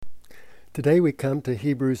Today we come to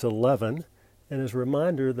Hebrews 11, and as a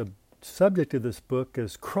reminder, the subject of this book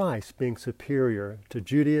is Christ being superior to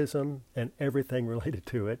Judaism and everything related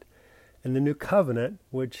to it, and the new covenant,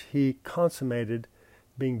 which he consummated,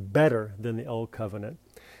 being better than the old covenant.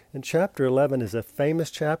 And chapter 11 is a famous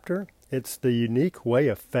chapter. It's the unique way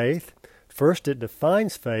of faith. First it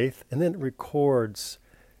defines faith, and then it records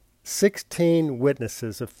 16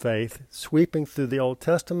 witnesses of faith sweeping through the Old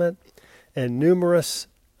Testament and numerous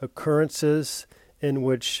occurrences in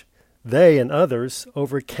which they and others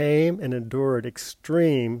overcame and endured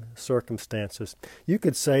extreme circumstances. You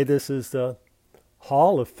could say this is the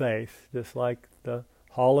Hall of Faith, just like the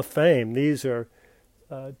Hall of Fame. These are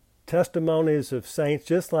testimonies of saints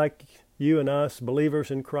just like you and us, believers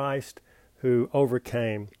in Christ, who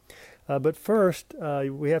overcame. But first,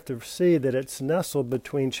 we have to see that it's nestled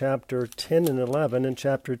between chapter 10 and 11. And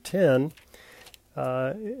chapter 10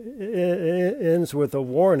 it ends with a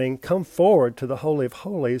warning, come forward to the Holy of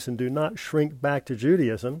Holies and do not shrink back to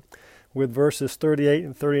Judaism, with verses 38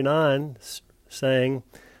 and 39 saying,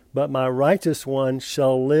 but my righteous one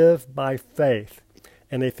shall live by faith,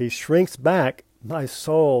 and if he shrinks back, my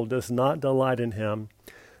soul does not delight in him.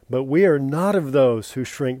 But we are not of those who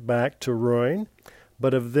shrink back to ruin,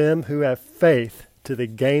 but of them who have faith to the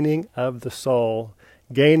gaining of the soul.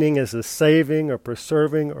 Gaining is the saving or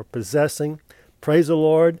preserving or possessing. Praise the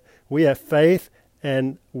Lord, we have faith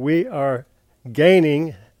and we are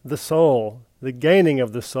gaining the soul, the gaining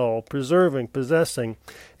of the soul, preserving, possessing.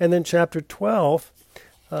 And then chapter 12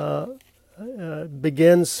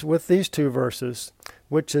 begins with these two verses,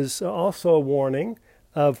 which is also a warning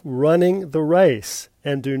of running the race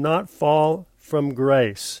and do not fall from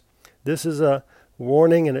grace. This is a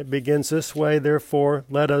warning, and it begins this way, therefore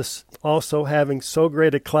let us also, having so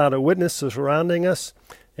great a cloud of witnesses surrounding us,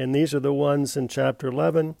 and these are the ones in chapter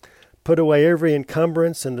 11, put away every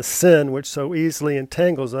encumbrance and the sin which so easily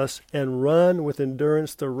entangles us, and run with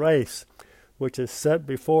endurance the race which is set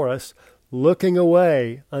before us, looking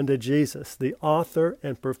away unto Jesus, the author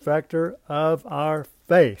and perfecter of our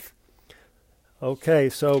faith. Okay,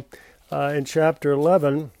 so in chapter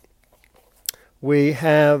 11, we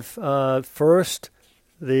have first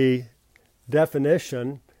the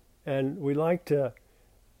definition, and we like to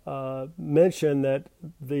mention that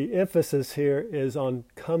the emphasis here is on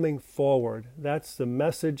coming forward. That's the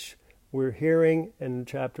message we're hearing in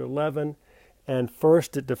chapter 11. And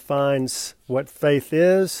first it defines what faith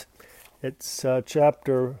is. It's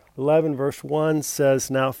chapter 11, verse 1 says,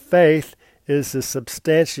 now faith is the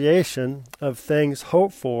substantiation of things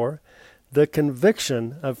hoped for, the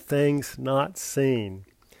conviction of things not seen.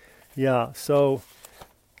 Yeah, so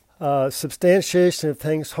substantiation of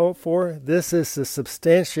things hoped for. This is the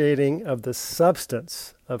substantiating of the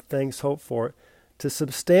substance of things hoped for. To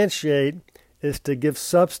substantiate is to give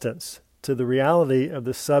substance to the reality of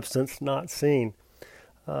the substance not seen.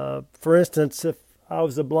 For instance, if I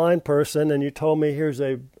was a blind person and you told me here's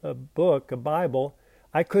a book, a Bible,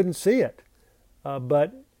 I couldn't see it.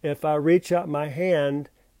 But if I reach out my hand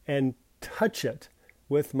and touch it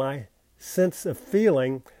with my sense of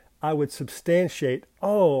feeling, I would substantiate,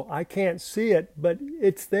 oh, I can't see it, but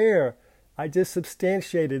it's there. I just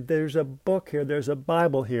substantiated. There's a book here. There's a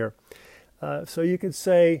Bible here. So you could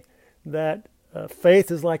say that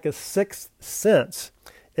faith is like a sixth sense.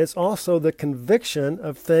 It's also the conviction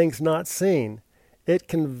of things not seen. It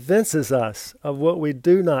convinces us of what we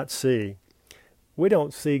do not see. We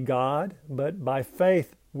don't see God, but by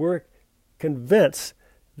faith we're convinced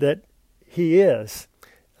that He is.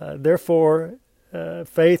 Therefore,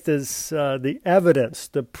 faith is the evidence,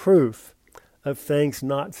 the proof of things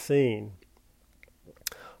not seen.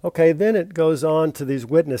 Okay, then it goes on to these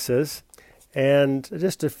witnesses, and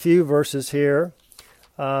just a few verses here.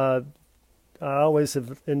 I always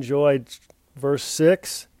have enjoyed verse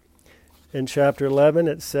 6 in chapter 11.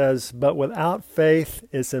 It says, but without faith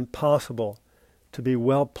it's impossible to be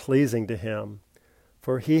well-pleasing to Him.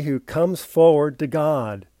 For he who comes forward to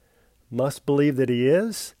God must believe that He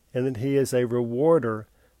is, and that He is a rewarder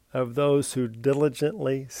of those who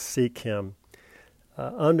diligently seek Him.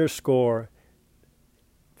 Underscore,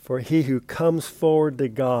 for he who comes forward to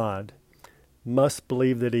God must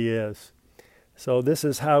believe that He is. So this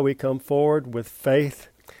is how we come forward, with faith.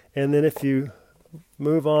 And then if you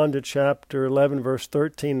move on to chapter 11, verse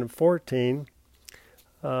 13 and 14,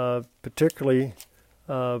 particularly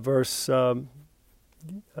verse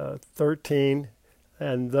 13,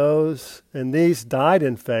 and these died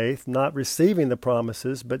in faith, not receiving the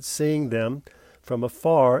promises, but seeing them from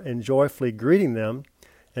afar and joyfully greeting them,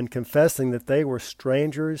 and confessing that they were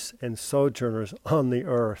strangers and sojourners on the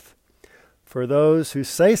earth. For those who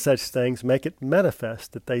say such things make it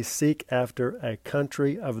manifest that they seek after a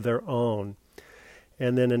country of their own.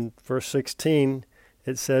 And then in verse 16,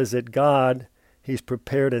 it says that God, He's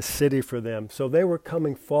prepared a city for them. So they were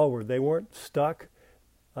coming forward. They weren't stuck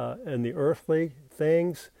in the earthly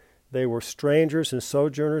things. They were strangers and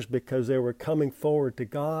sojourners because they were coming forward to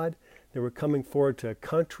God. They were coming forward to a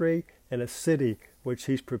country and a city which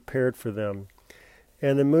He's prepared for them.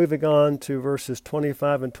 And then moving on to verses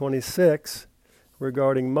 25 and 26,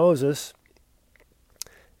 regarding Moses,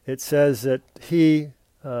 it says that he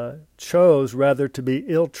chose rather to be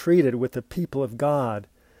ill-treated with the people of God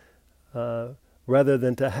rather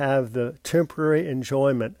than to have the temporary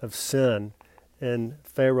enjoyment of sin in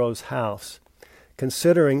Pharaoh's house,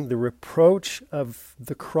 considering the reproach of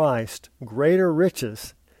the Christ greater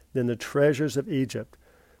riches than the treasures of Egypt,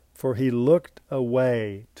 for he looked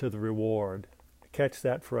away to the reward. Catch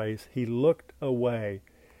that phrase. He looked away.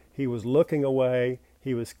 He was looking away.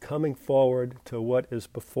 He was coming forward to what is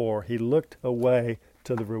before. He looked away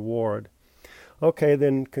to the reward. Okay,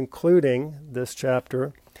 then concluding this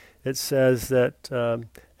chapter, it says that,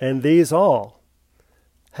 and these all,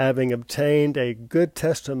 having obtained a good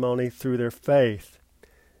testimony through their faith,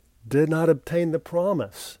 did not obtain the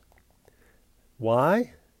promise.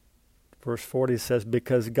 Why? Verse 40 says,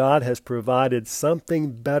 because God has provided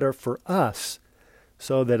something better for us,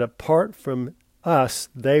 so that apart from us,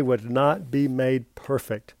 they would not be made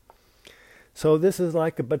perfect. So this is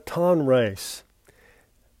like a baton race.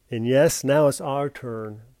 And yes, now it's our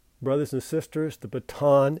turn. Brothers and sisters, the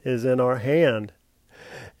baton is in our hand.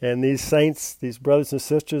 And these saints, these brothers and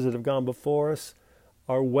sisters that have gone before us,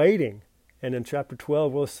 are waiting. And in chapter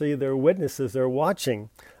 12, we'll see their witnesses. They're watching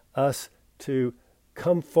us to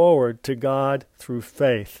come forward to God through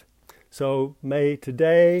faith. So may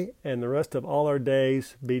today and the rest of all our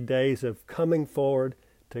days be days of coming forward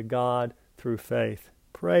to God through faith.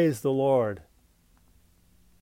 Praise the Lord.